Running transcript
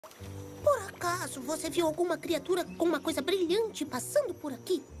acaso você viu alguma criatura com uma coisa brilhante passando por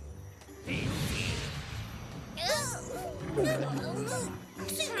aqui?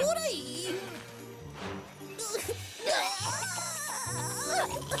 Segura aí!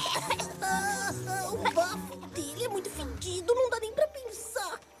 O bafo dele é muito fedido, não dá nem pra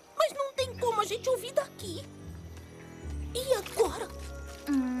pensar. Mas não tem como a gente ouvir daqui. E agora?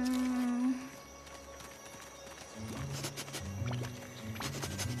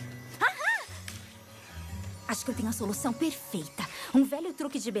 Acho que eu tenho a solução perfeita. Um velho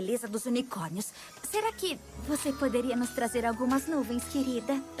truque de beleza dos unicórnios. Será que você poderia nos trazer algumas nuvens,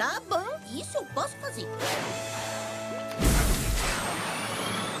 querida? Tá bom, isso eu posso fazer.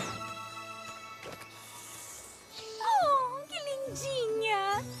 Oh, que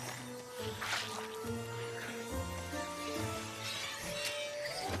lindinha!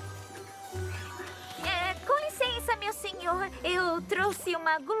 Com licença, meu senhor. Eu trouxe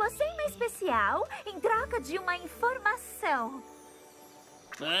uma guloseima especial em troca de uma informação.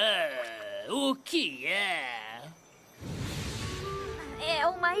 O que é? É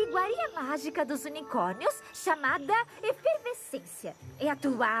uma iguaria mágica dos unicórnios chamada efervescência. É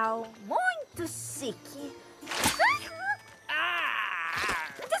atual, muito chique.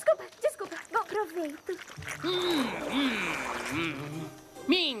 Desculpa. Bom proveito.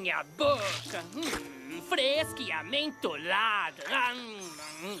 Minha boca! Fresca e amentolada!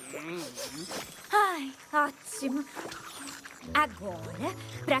 Ai, ótimo. Agora,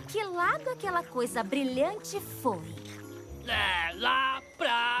 pra que lado aquela coisa brilhante foi? Lá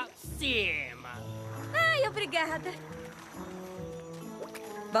pra cima! Ai, obrigada.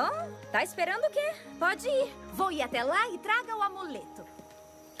 Bom, tá esperando o quê? Pode ir. Vou ir até lá e traga o amuleto.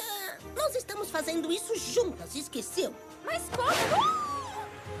 Nós estamos fazendo isso juntas, esqueceu? Mas como?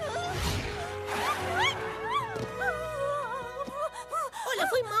 Olha,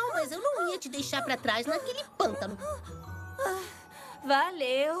 foi mal, mas eu não ia te deixar pra trás naquele pântano.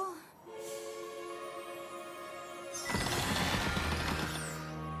 Valeu.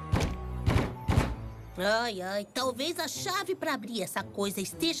 Ai, talvez a chave pra abrir essa coisa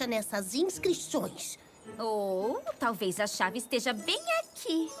esteja nessas inscrições. Ou talvez a chave esteja bem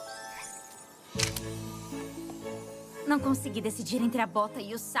aqui. Não consegui decidir entre a bota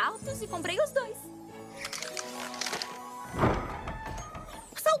e os saltos e comprei os dois.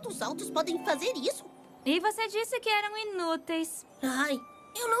 Saltos altos podem fazer isso? E você disse que eram inúteis. Ai,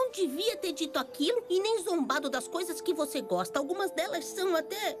 eu não devia ter dito aquilo e nem zombado das coisas que você gosta. Algumas delas são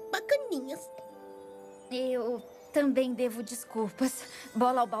até bacaninhas. Eu também devo desculpas.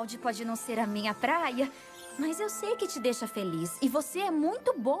 Bola ao balde pode não ser a minha praia, mas eu sei que te deixa feliz. E você é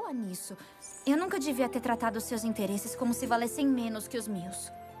muito boa nisso. Eu nunca devia ter tratado os seus interesses como se valessem menos que os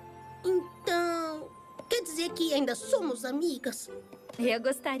meus. Então, quer dizer que ainda somos amigas? Eu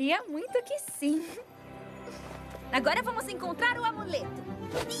gostaria muito que sim. Agora vamos encontrar o amuleto.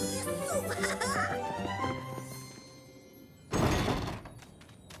 Isso!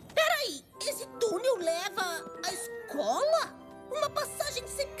 Peraí, esse túnel leva à escola? Uma passagem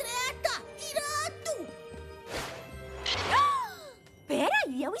secreta! Irado!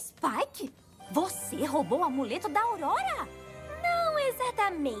 Peraí, é o Spike? Você roubou o amuleto da Aurora? Não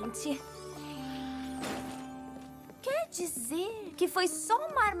exatamente. Quer dizer que foi só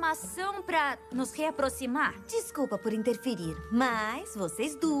uma armação pra nos reaproximar? Desculpa por interferir, mas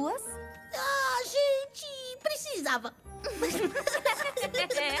vocês duas... Ah, gente, precisava.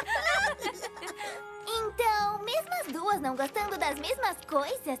 Então, mesmo as duas não gostando das mesmas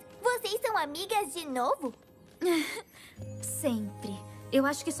coisas, vocês são amigas de novo? Sempre. Eu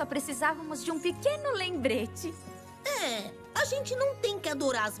acho que só precisávamos de um pequeno lembrete. A gente não tem que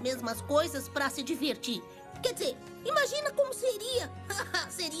adorar as mesmas coisas pra se divertir. Quer dizer, imagina como seria.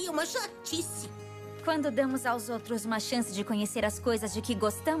 Seria uma chatice. Quando damos aos outros uma chance de conhecer as coisas de que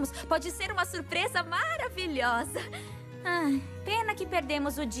gostamos, pode ser uma surpresa maravilhosa. Pena que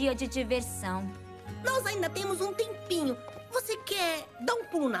perdemos o dia de diversão. Nós ainda temos um tempinho. Você quer dar um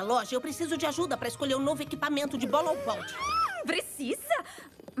pulo na loja? Eu preciso de ajuda pra escolher um novo equipamento de bola ao balde. Precisa?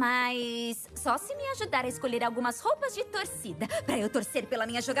 Mas só se me ajudar a escolher algumas roupas de torcida, pra eu torcer pela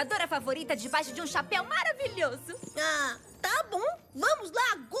minha jogadora favorita debaixo de um chapéu maravilhoso. Tá bom. Vamos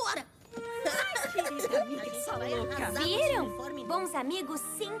lá agora. Querida amiga, sua louca. Viram? Bons amigos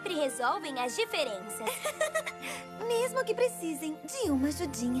sempre resolvem as diferenças. Mesmo que precisem de uma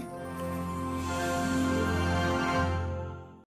ajudinha.